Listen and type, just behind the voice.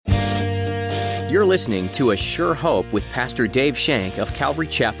You're listening to A Sure Hope with Pastor Dave Shank of Calvary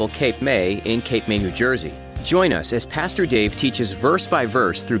Chapel, Cape May in Cape May, New Jersey. Join us as Pastor Dave teaches verse by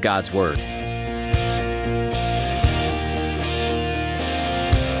verse through God's Word.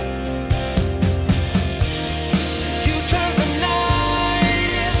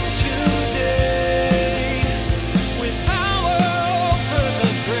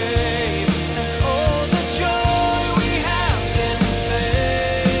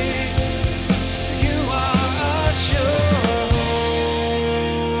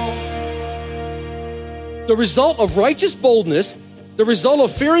 The result of righteous boldness, the result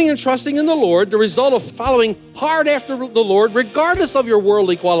of fearing and trusting in the Lord, the result of following hard after the Lord, regardless of your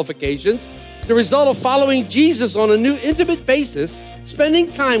worldly qualifications, the result of following Jesus on a new intimate basis,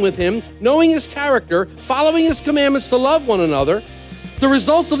 spending time with Him, knowing His character, following His commandments to love one another, the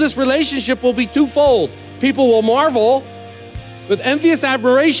results of this relationship will be twofold. People will marvel with envious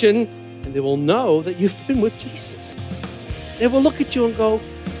admiration, and they will know that you've been with Jesus. They will look at you and go,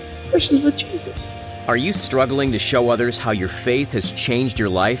 "Person's with Jesus." Are you struggling to show others how your faith has changed your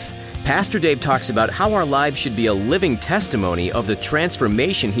life? Pastor Dave talks about how our lives should be a living testimony of the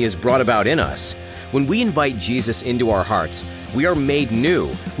transformation He has brought about in us. When we invite Jesus into our hearts, we are made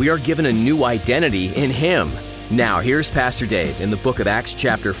new. We are given a new identity in Him. Now, here's Pastor Dave in the book of Acts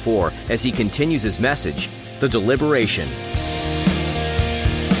chapter 4 as he continues his message, The Deliberation.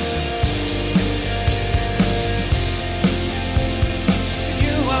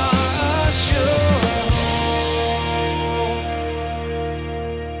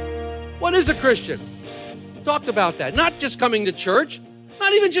 What is a Christian? We talked about that. Not just coming to church,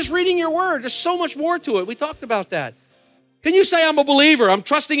 not even just reading your word. There's so much more to it. We talked about that. Can you say, "I'm a believer, I'm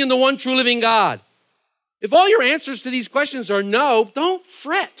trusting in the one true living God"? If all your answers to these questions are no, don't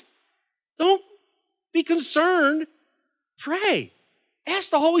fret. Don't be concerned. Pray.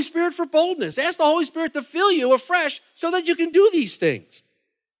 Ask the Holy Spirit for boldness. Ask the Holy Spirit to fill you afresh so that you can do these things.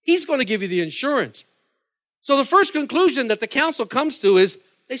 He's going to give you the insurance. So the first conclusion that the council comes to is,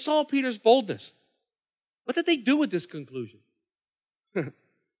 they saw Peter's boldness. What did they do with this conclusion?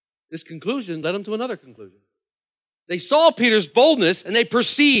 This conclusion led them to another conclusion. They saw Peter's boldness and they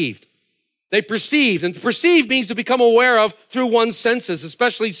perceived. They perceived. And to perceive means to become aware of through one's senses,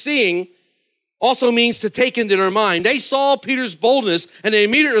 especially seeing also means to take into their mind. They saw Peter's boldness and they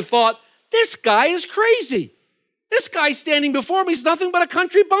immediately thought, this guy is crazy. This guy standing before me is nothing but a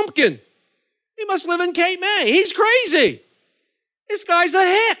country bumpkin. He must live in Cape May. He's crazy. This guy's a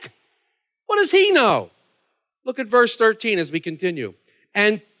hick. What does he know? Look at verse 13 as we continue.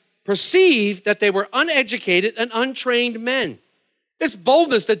 And perceived that they were uneducated and untrained men. This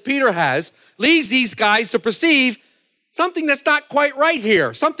boldness that Peter has leads these guys to perceive something that's not quite right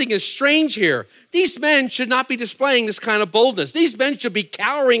here. Something is strange here. These men should not be displaying this kind of boldness. These men should be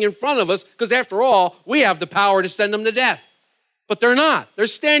cowering in front of us because after all, we have the power to send them to death. But they're not. They're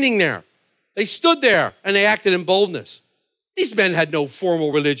standing there. They stood there and they acted in boldness. These men had no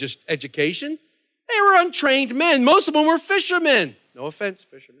formal religious education. They were untrained men. Most of them were fishermen. No offense,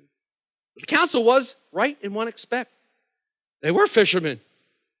 fishermen. But the council was right in one aspect. They were fishermen.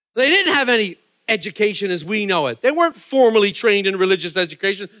 They didn't have any education as we know it. They weren't formally trained in religious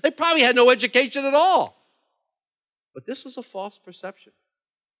education. They probably had no education at all. But this was a false perception.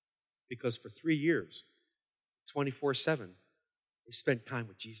 Because for 3 years, 24/7, they spent time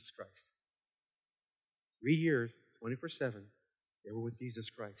with Jesus Christ. 3 years. 24/7, they were with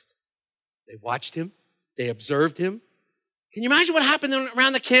Jesus Christ. They watched Him. They observed Him. Can you imagine what happened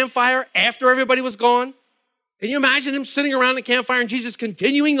around the campfire after everybody was gone? Can you imagine Him sitting around the campfire and Jesus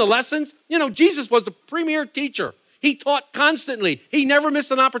continuing the lessons? You know, Jesus was the premier teacher. He taught constantly. He never missed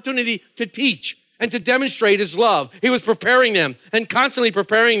an opportunity to teach and to demonstrate His love. He was preparing them and constantly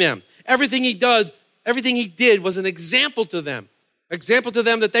preparing them. Everything He did was an example to them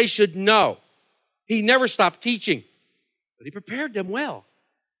that they should know. He never stopped teaching. But He prepared them well.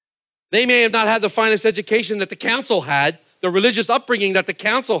 They may have not had the finest education that the council had, the religious upbringing that the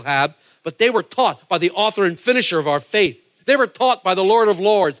council had, but they were taught by the author and finisher of our faith. They were taught by the Lord of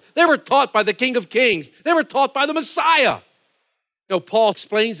Lords. They were taught by the King of Kings. They were taught by the Messiah. You know, Paul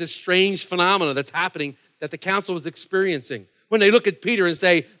explains this strange phenomena that's happening that the council was experiencing. When they look at Peter and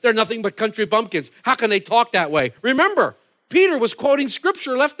say, they're nothing but country bumpkins. How can they talk that way? Remember, Peter was quoting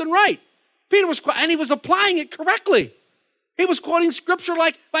scripture left and right. And he was applying it correctly. He was quoting scripture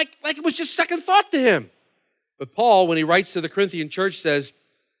like it was just second thought to him. But Paul, when he writes to the Corinthian church, says,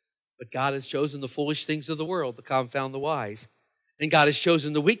 but God has chosen the foolish things of the world to confound the wise. And God has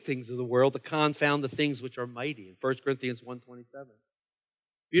chosen the weak things of the world to confound the things which are mighty. In 1 Corinthians 1:27.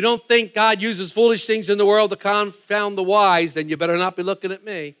 If you don't think God uses foolish things in the world to confound the wise, then you better not be looking at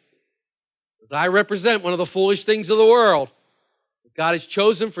me. Because I represent one of the foolish things of the world that God has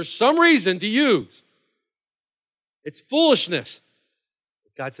chosen for some reason to use. It's foolishness.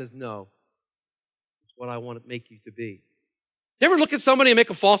 But God says, no, it's what I want to make you to be. You ever look at somebody and make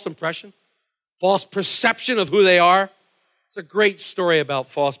a false impression? False perception of who they are? It's a great story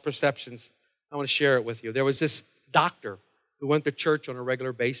about false perceptions. I want to share it with you. There was this doctor who went to church on a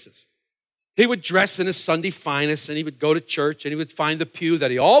regular basis. He would dress in his Sunday finest, and he would go to church, and he would find the pew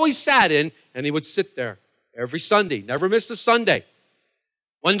that he always sat in, and he would sit there every Sunday, never missed a Sunday.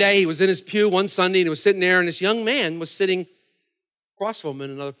 One day, he was in his pew one Sunday, and he was sitting there, and this young man was sitting across from him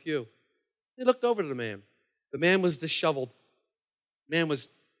in another pew. He looked over to the man. The man was disheveled. The man was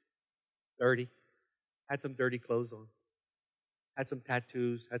dirty, had some dirty clothes on, had some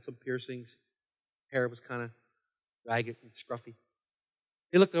tattoos, had some piercings. Hair was kind of ragged and scruffy.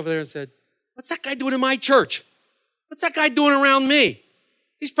 He looked over there and said, "What's that guy doing in my church? What's that guy doing around me?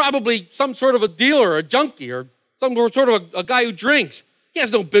 He's probably some sort of a dealer or a junkie or some sort of a guy who drinks. He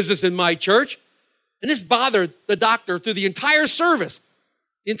has no business in my church." And this bothered the doctor through the entire service.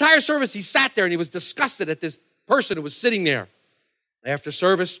 The entire service, he sat there and he was disgusted at this person who was sitting there. After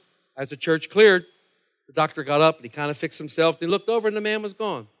service, as the church cleared, the doctor got up and he kind of fixed himself. He looked over and the man was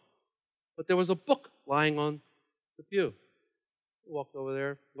gone. But there was a book lying on the pew. He walked over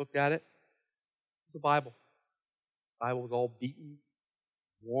there, looked at it. It was a Bible. The Bible was all beaten,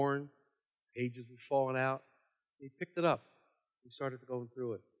 worn, pages were falling out. He picked it up. He started going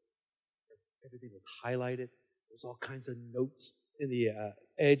through it. Everything was highlighted. There was all kinds of notes in the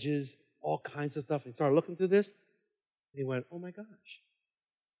edges, all kinds of stuff. And he started looking through this. And he went, "Oh my gosh.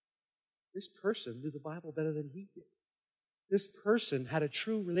 This person knew the Bible better than he did. This person had a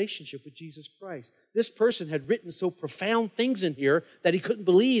true relationship with Jesus Christ. This person had written so profound things in here that he couldn't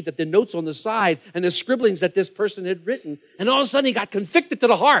believe that the notes on the side and the scribblings that this person had written. And all of a sudden he got convicted to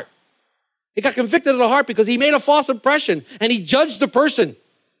the heart. He got convicted to the heart because he made a false impression and he judged the person.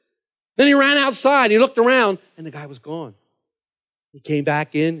 Then he ran outside, he looked around, and the guy was gone. He came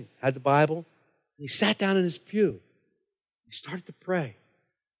back in, had the Bible, and he sat down in his pew. He started to pray.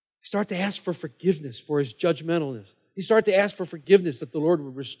 He started to ask for forgiveness for his judgmentalness. He started to ask for forgiveness that the Lord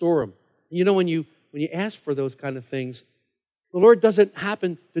would restore him. And you know, when you ask for those kind of things, the Lord doesn't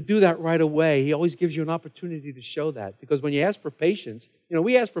happen to do that right away. He always gives you an opportunity to show that. Because when you ask for patience,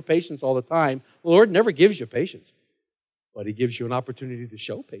 we ask for patience all the time. The Lord never gives you patience, but He gives you an opportunity to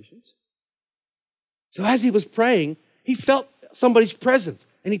show patience. So as he was praying, he felt somebody's presence.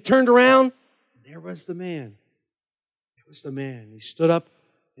 And he turned around, and there was the man. There was the man. He stood up,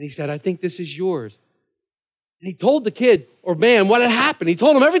 and he said, "I think this is yours." And he told the kid, or man, what had happened. He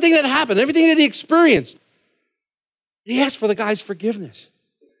told him everything that happened, everything that he experienced. And he asked for the guy's forgiveness.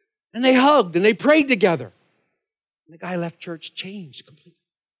 And they hugged, and they prayed together. And the guy left church changed completely.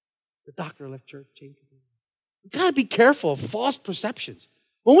 The doctor left church changed completely. We've got to be careful of false perceptions.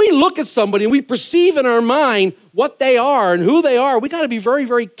 When we look at somebody and we perceive in our mind what they are and who they are, we got to be very,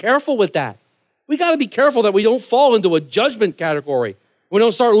 very careful with that. We got to be careful that we don't fall into a judgment category. We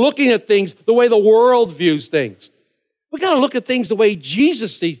don't start looking at things the way the world views things. We got to look at things the way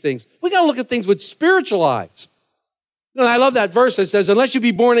Jesus sees things. We got to look at things with spiritual eyes. I love that verse that says, "Unless you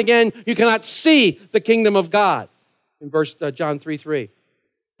be born again, you cannot see the kingdom of God." In verse John 3:3.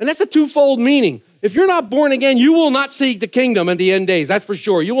 And that's a twofold meaning. If you're not born again, you will not see the kingdom in the end days. That's for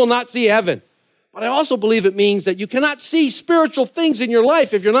sure. You will not see heaven. But I also believe it means that you cannot see spiritual things in your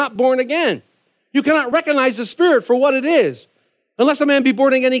life if you're not born again. You cannot recognize the Spirit for what it is. Unless a man be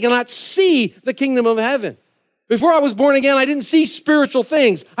born again, he cannot see the kingdom of heaven. Before I was born again, I didn't see spiritual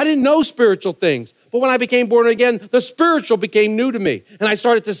things. I didn't know spiritual things. But when I became born again, the spiritual became new to me. And I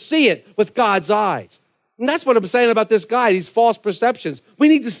started to see it with God's eyes. And that's what I'm saying about this guy, these false perceptions. We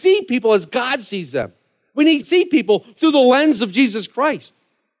need to see people as God sees them. We need to see people through the lens of Jesus Christ.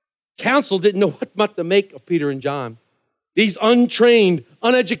 Council didn't know what to make of Peter and John. These untrained,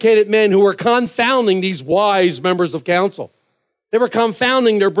 uneducated men who were confounding these wise members of council. They were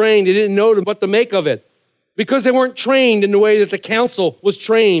confounding their brain. They didn't know what to make of it because they weren't trained in the way that the council was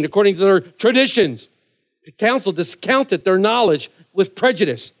trained according to their traditions. The council discounted their knowledge with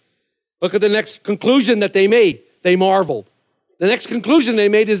prejudice. Look at the next conclusion that they made. They marveled. The next conclusion they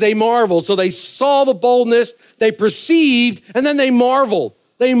made is they marveled. So they saw the boldness, they perceived, and then they marveled.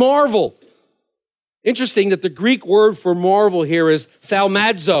 They marveled. Interesting that the Greek word for marvel here is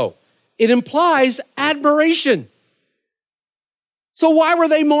thaumazo. It implies admiration. So why were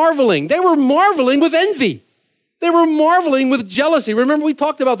they marveling? They were marveling with envy. They were marveling with jealousy. Remember, we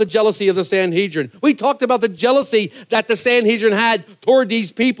talked about the jealousy of the Sanhedrin. We talked about the jealousy that the Sanhedrin had toward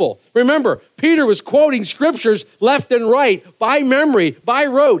these people. Remember, Peter was quoting scriptures left and right, by memory, by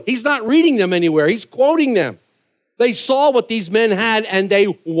rote. He's not reading them anywhere. He's quoting them. They saw what these men had, and they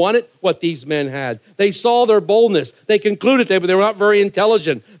wanted what these men had. They saw their boldness. They concluded they were not very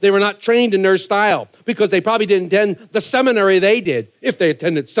intelligent. They were not trained in their style because they probably didn't attend the seminary they did, if they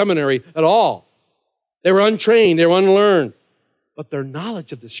attended seminary at all. They were untrained. They were unlearned. But their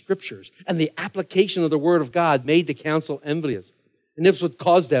knowledge of the scriptures and the application of the word of God made the council envious. And this would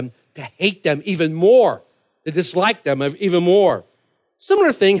cause them to hate them even more, to dislike them even more.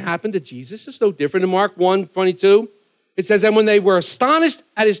 Similar thing happened to Jesus. It's no different. In Mark 1:22, it says, and when they were astonished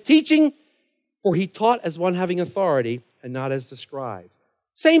at his teaching, for he taught as one having authority and not as the scribes.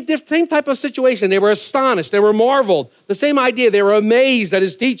 Same type of situation. They were astonished. They were marveled. The same idea. They were amazed at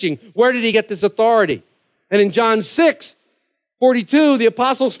his teaching. Where did he get this authority? And in John 6:42, the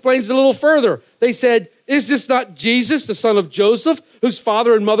apostle explains it a little further. They said, is this not Jesus, the son of Joseph, whose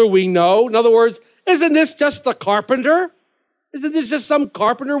father and mother we know? In other words, isn't this just the carpenter? Isn't this just some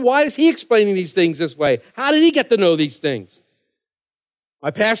carpenter? Why is he explaining these things this way? How did he get to know these things?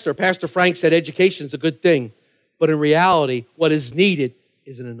 My Pastor Frank, said education is a good thing, but in reality, what is needed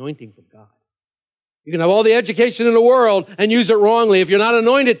is an anointing from God. You can have all the education in the world and use it wrongly. If you're not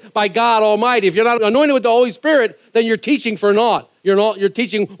anointed by God Almighty, if you're not anointed with the Holy Spirit, then you're teaching for naught. Your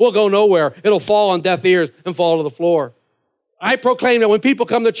teaching will go nowhere. It'll fall on deaf ears and fall to the floor. I proclaim that when people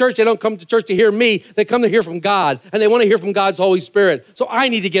come to church, they don't come to church to hear me. They come to hear from God, and they want to hear from God's Holy Spirit. So I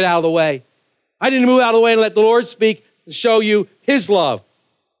need to get out of the way. I need to move out of the way and let the Lord speak and show you his love.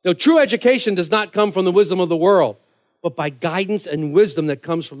 Now, true education does not come from the wisdom of the world, but by guidance and wisdom that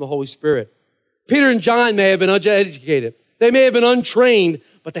comes from the Holy Spirit. Peter and John may have been uneducated. They may have been untrained,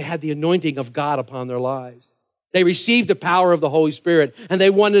 but they had the anointing of God upon their lives. They received the power of the Holy Spirit, and they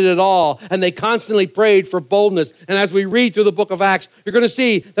wanted it all, and they constantly prayed for boldness. And as we read through the book of Acts, you're going to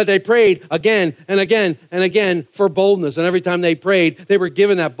see that they prayed again and again and again for boldness. And every time they prayed, they were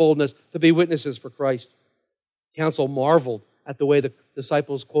given that boldness to be witnesses for Christ. The council marveled at the way the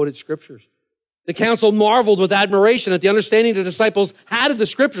disciples quoted scriptures. The council marveled with admiration at the understanding the disciples had of the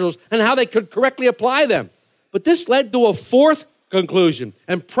scriptures and how they could correctly apply them. But this led to a fourth conclusion,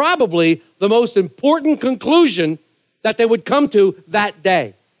 and probably the most important conclusion that they would come to that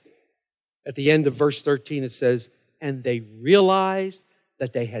day. At the end of verse 13, it says, and they realized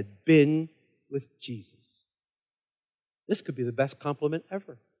that they had been with Jesus. This could be the best compliment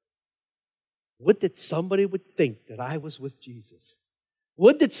ever. Would that somebody would think that I was with Jesus.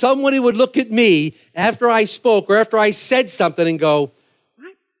 Would that somebody would look at me after I spoke or after I said something and go,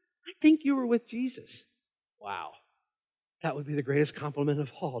 I think you were with Jesus. Wow. That would be the greatest compliment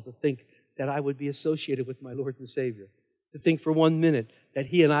of all, to think that I would be associated with my Lord and Savior. To think for 1 minute that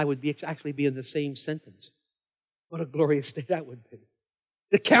he and I would actually be in the same sentence. What a glorious day that would be.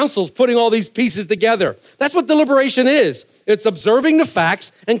 The council's putting all these pieces together. That's what deliberation is. It's observing the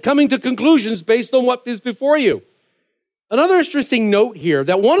facts and coming to conclusions based on what is before you. Another interesting note here,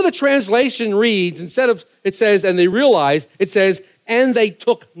 that one of the translation reads, instead of, it says, and they realized, it says, and they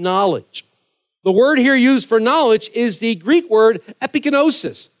took knowledge. The word here used for knowledge is the Greek word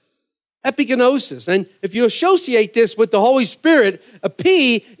epignosis. Epignosis. And if you associate this with the Holy Spirit, a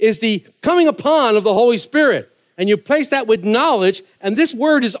P is the coming upon of the Holy Spirit. And you place that with knowledge, and this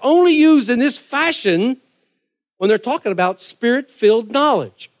word is only used in this fashion when they're talking about Spirit-filled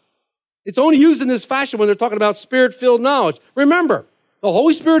knowledge. It's only used in this fashion when they're talking about Spirit-filled knowledge. Remember, the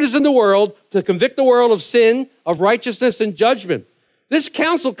Holy Spirit is in the world to convict the world of sin, of righteousness, and judgment. This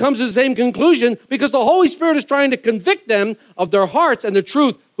council comes to the same conclusion because the Holy Spirit is trying to convict them of their hearts and the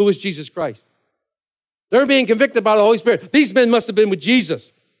truth, who is Jesus Christ. They're being convicted by the Holy Spirit. These men must have been with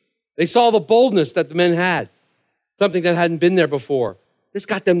Jesus. They saw the boldness that the men had, something that hadn't been there before. This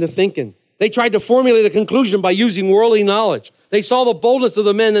got them to thinking. They tried to formulate a conclusion by using worldly knowledge. They saw the boldness of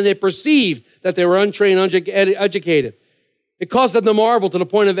the men and they perceived that they were untrained, uneducated. It caused them to marvel to the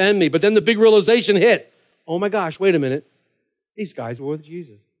point of envy. But then the big realization hit. Oh my gosh, wait a minute. These guys were with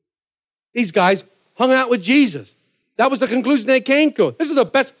Jesus. These guys hung out with Jesus. That was the conclusion they came to. This is the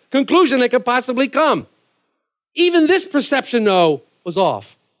best conclusion they could possibly come. Even this perception, though, was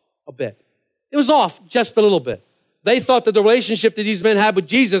off a bit. It was off just a little bit. They thought that the relationship that these men had with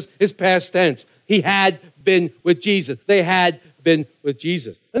Jesus is past tense. He had been with Jesus. They had been with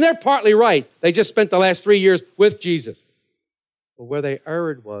Jesus. And they're partly right. They just spent the last 3 years with Jesus. But where they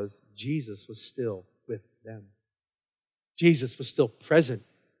erred was Jesus was still with them. Jesus was still present.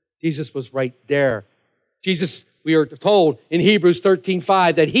 Jesus was right there. Jesus we are told in Hebrews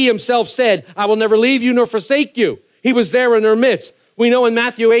 13:5 that he himself said, I will never leave you nor forsake you. He was there in their midst. We know in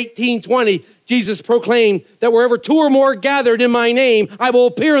Matthew 18:20, Jesus proclaimed that wherever two or more gathered in my name, I will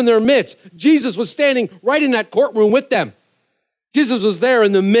appear in their midst. Jesus was standing right in that courtroom with them. Jesus was there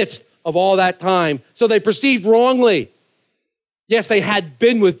in the midst of all that time. So they perceived wrongly. Yes, they had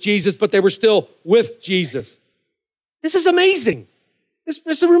been with Jesus, but they were still with Jesus. This is amazing. This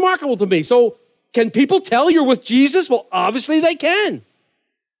is remarkable to me. So can people tell you're with Jesus? Well, obviously they can.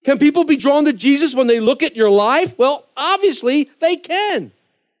 Can people be drawn to Jesus when they look at your life? Well, obviously they can.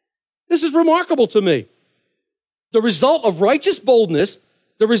 This is remarkable to me. The result of righteous boldness,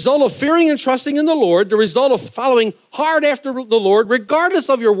 the result of fearing and trusting in the Lord, the result of following hard after the Lord, regardless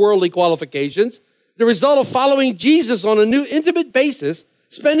of your worldly qualifications, the result of following Jesus on a new intimate basis,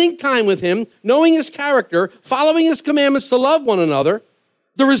 spending time with him, knowing his character, following his commandments to love one another,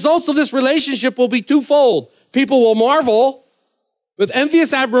 the results of this relationship will be twofold. People will marvel with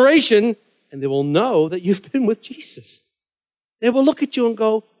envious admiration, and they will know that you've been with Jesus. They will look at you and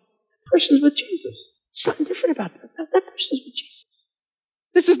go, that person's with Jesus. Something different about that. That person's with Jesus.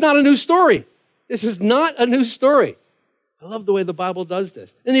 This is not a new story. This is not a new story. I love the way the Bible does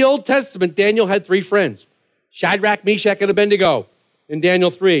this. In the Old Testament, Daniel had three friends, Shadrach, Meshach, and Abednego in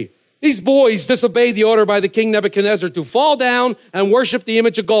Daniel 3. These boys disobeyed the order by the king Nebuchadnezzar to fall down and worship the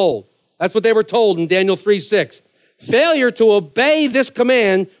image of gold. That's what they were told in Daniel 3:6. Failure to obey this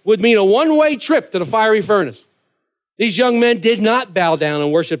command would mean a one-way trip to the fiery furnace. These young men did not bow down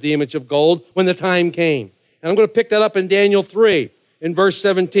and worship the image of gold when the time came. And I'm going to pick that up in Daniel 3 in verse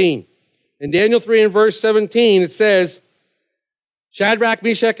 17. In Daniel 3 in verse 17, it says, Shadrach,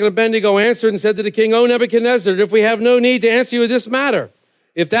 Meshach, and Abednego answered and said to the king, O Nebuchadnezzar, if we have no need to answer you this matter,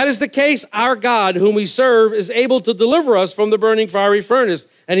 if that is the case, our God, whom we serve, is able to deliver us from the burning fiery furnace,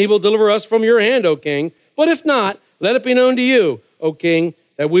 and he will deliver us from your hand, O king. But if not, let it be known to you, O king,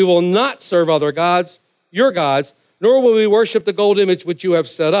 that we will not serve other gods, your gods, nor will we worship the gold image which you have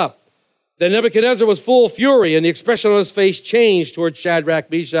set up. Then Nebuchadnezzar was full of fury, and the expression on his face changed towards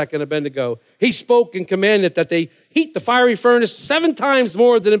Shadrach, Meshach, and Abednego. He spoke and commanded that they heat the fiery furnace 7 times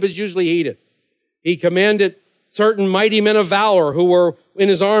more than it was usually heated. He commanded certain mighty men of valor who were in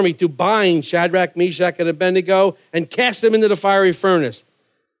his army to bind Shadrach, Meshach, and Abednego and cast them into the fiery furnace.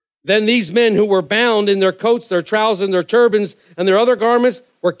 Then these men who were bound in their coats, their trousers, and their turbans, and their other garments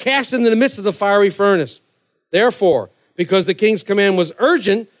were cast into the midst of the fiery furnace. Therefore, because the king's command was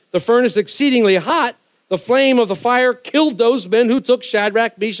urgent, the furnace exceedingly hot, the flame of the fire killed those men who took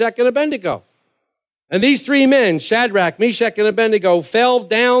Shadrach, Meshach, and Abednego. And these 3 men, Shadrach, Meshach, and Abednego, fell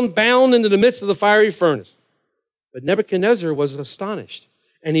down bound into the midst of the fiery furnace. But Nebuchadnezzar was astonished,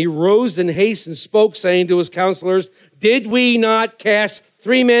 and he rose in haste and spoke, saying to his counselors, did we not cast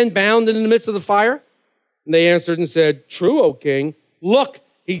 3 men bound in the midst of the fire? And they answered and said, true, O king. Look,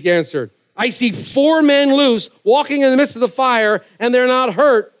 he answered, I see 4 men loose, walking in the midst of the fire, and they're not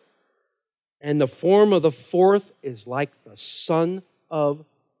hurt. And the form of the 4th is like the Son of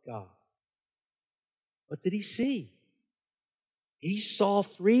God. What did he see? He saw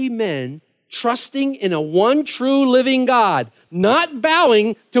 3 men trusting in a one true living God, not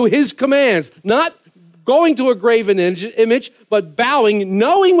bowing to his commands, not going to a graven image, but bowing,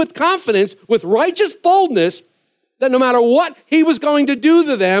 knowing with confidence, with righteous boldness, that no matter what he was going to do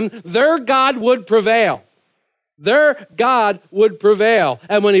to them, their God would prevail. Their God would prevail.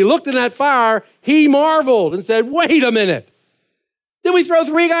 And when he looked in that fire, he marveled and said, wait a minute. Did we throw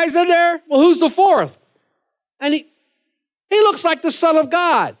 3 guys in there? Well, who's the 4th? And he looks like the Son of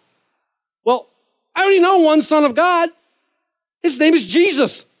God. Well, I only know one Son of God. His name is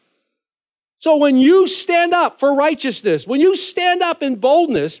Jesus. So when you stand up for righteousness, when you stand up in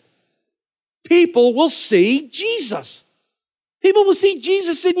boldness, people will see Jesus. People will see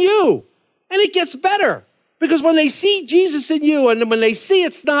Jesus in you. And it gets better. Because when they see Jesus in you, and when they see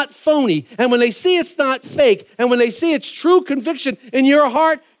it's not phony, and when they see it's not fake, and when they see it's true conviction in your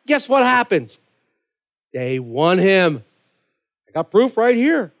heart, guess what happens? They want him. I got proof right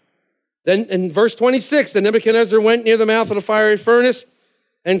here. Then in verse 26, then Nebuchadnezzar went near the mouth of the fiery furnace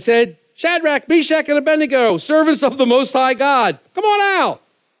and said, Shadrach, Meshach, and Abednego, servants of the Most High God, come on out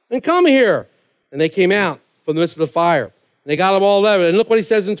and come here. And they came out from the midst of the fire. And they got them all 11. And look what he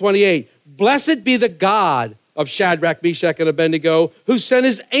says in 28. Blessed be the God of Shadrach, Meshach, and Abednego, who sent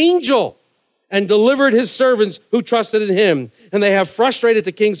his angel and delivered his servants who trusted in him. And they have frustrated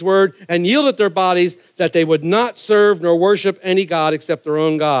the king's word and yielded their bodies that they would not serve nor worship any God except their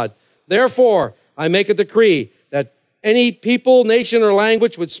own God. Therefore, I make a decree that any people, nation, or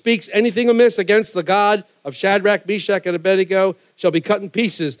language which speaks anything amiss against the God of Shadrach, Meshach, and Abednego shall be cut in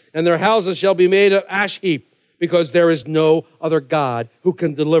pieces, and their houses shall be made an ash heap. because there is no other God who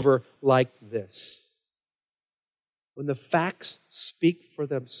can deliver like this. When the facts speak for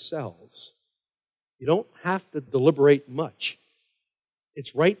themselves, you don't have to deliberate much.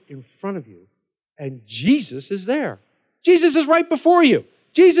 It's right in front of you, and Jesus is there. Jesus is right before you.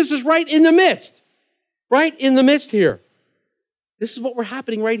 Jesus is right in the midst. Right in the midst here. This is what we're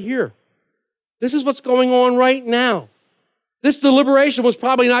happening right here. This is what's going on right now. This deliberation was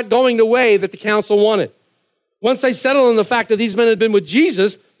probably not going the way that the council wanted. Once they settled on the fact that these men had been with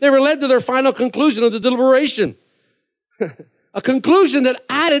Jesus, they were led to their final conclusion of the deliberation. A conclusion that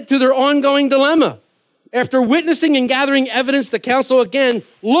added to their ongoing dilemma. After witnessing and gathering evidence, the council again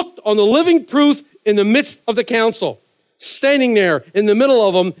looked on the living proof in the midst of the council. Standing there in the middle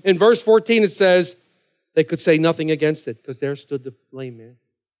of them, in verse 14 it says, they could say nothing against it because there stood the lame man,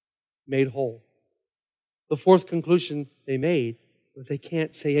 made whole. The fourth conclusion they made was they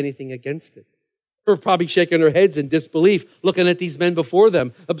can't say anything against it. They were probably shaking their heads in disbelief, looking at these men before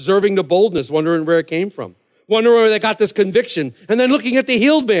them, observing the boldness, wondering where it came from, wondering where they got this conviction, and then looking at the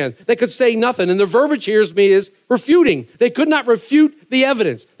healed man. They could say nothing. And the verbiage here to me is refuting. They could not refute the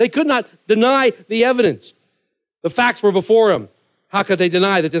evidence. They could not deny the evidence. The facts were before them. How could they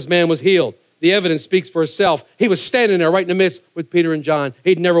deny that this man was healed? The evidence speaks for itself. He was standing there right in the midst with Peter and John.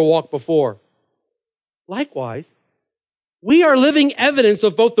 He'd never walked before. Likewise, we are living evidence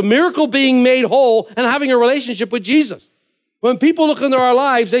of both the miracle being made whole and having a relationship with Jesus. When people look into our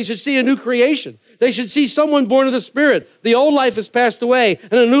lives, they should see a new creation. They should see someone born of the Spirit. The old life has passed away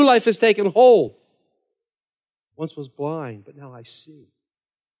and a new life has taken hold. Once was blind, but now I see.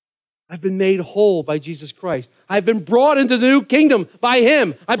 I've been made whole by Jesus Christ. I've been brought into the new kingdom by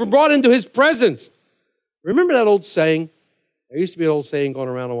Him. I've been brought into His presence. Remember that old saying? There used to be an old saying going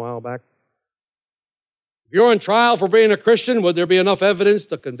around a while back. If you're on trial for being a Christian, would there be enough evidence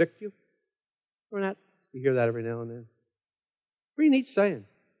to convict you? Or not? You hear that every now and then. Pretty neat saying.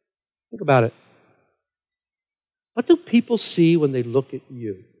 Think about it. What do people see when they look at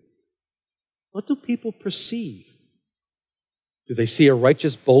you? What do people perceive? Do they see a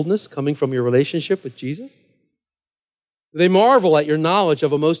righteous boldness coming from your relationship with Jesus? Do they marvel at your knowledge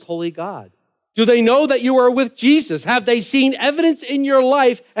of a most holy God? Do they know that you are with Jesus? Have they seen evidence in your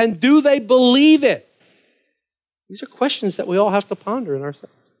life, and do they believe it? These are questions that we all have to ponder in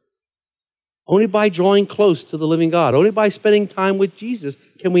ourselves. Only by drawing close to the living God, only by spending time with Jesus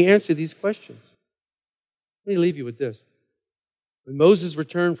can we answer these questions. Let me leave you with this. When Moses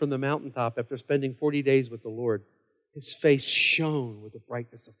returned from the mountaintop after spending 40 days with the Lord, his face shone with the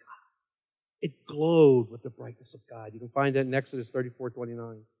brightness of God. It glowed with the brightness of God. You can find that in Exodus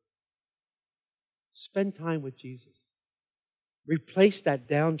 34:29. Spend time with Jesus. Replace that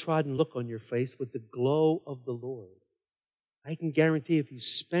downtrodden look on your face with the glow of the Lord. I can guarantee if you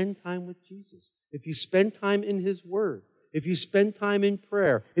spend time with Jesus, if you spend time in His Word, if you spend time in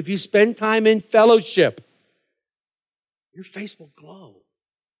prayer, if you spend time in fellowship, your face will glow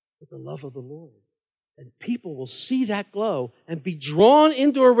with the love of the Lord. And people will see that glow and be drawn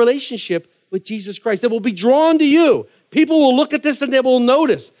into a relationship with Jesus Christ. They will be drawn to you. People will look at this and they will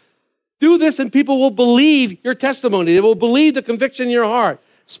notice. Do this and people will believe your testimony. They will believe the conviction in your heart.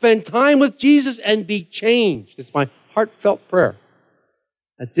 Spend time with Jesus and be changed. It's my heartfelt prayer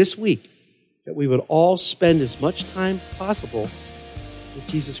that this week that we would all spend as much time possible with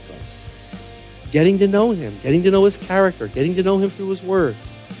Jesus Christ. Getting to know Him, getting to know His character, getting to know Him through His Word.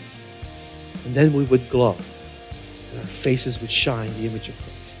 And then we would glow and our faces would shine the image of Christ.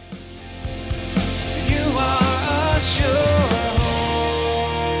 You are a sure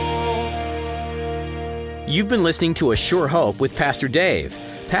hope. You've been listening to A Sure Hope with Pastor Dave.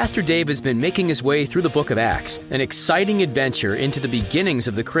 Pastor Dave has been making his way through the book of Acts, an exciting adventure into the beginnings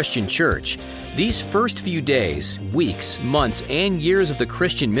of the Christian church. These first few days, weeks, months, and years of the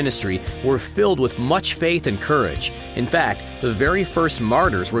Christian ministry were filled with much faith and courage. In fact, the very first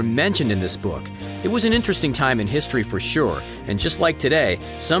martyrs were mentioned in this book. It was an interesting time in history for sure, and just like today,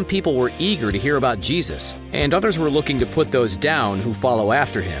 some people were eager to hear about Jesus, and others were looking to put those down who follow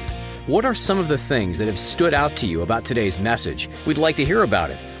after Him. What are some of the things that have stood out to you about today's message? We'd like to hear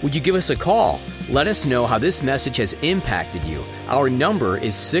about it. Would you give us a call? Let us know how this message has impacted you. Our number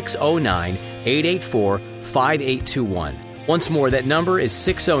is 609-884-5821. Once more, that number is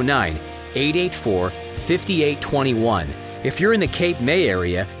 609-884-5821. If you're in the Cape May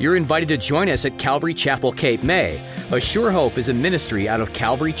area, you're invited to join us at Calvary Chapel, Cape May. A Sure Hope is a ministry out of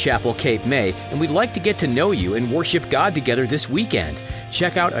Calvary Chapel, Cape May, and we'd like to get to know you and worship God together this weekend.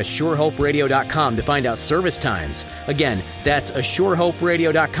 Check out ASureHopeRadio.com to find out service times. Again, that's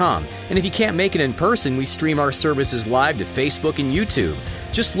ASureHopeRadio.com. And if you can't make it in person, we stream our services live to Facebook and YouTube.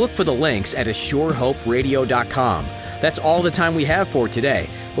 Just look for the links at AssureHopeRadio.com. That's all the time we have for today,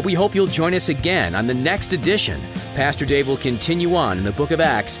 but we hope you'll join us again on the next edition. Pastor Dave will continue on in the book of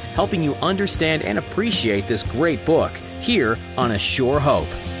Acts, helping you understand and appreciate this great book here on A Sure Hope.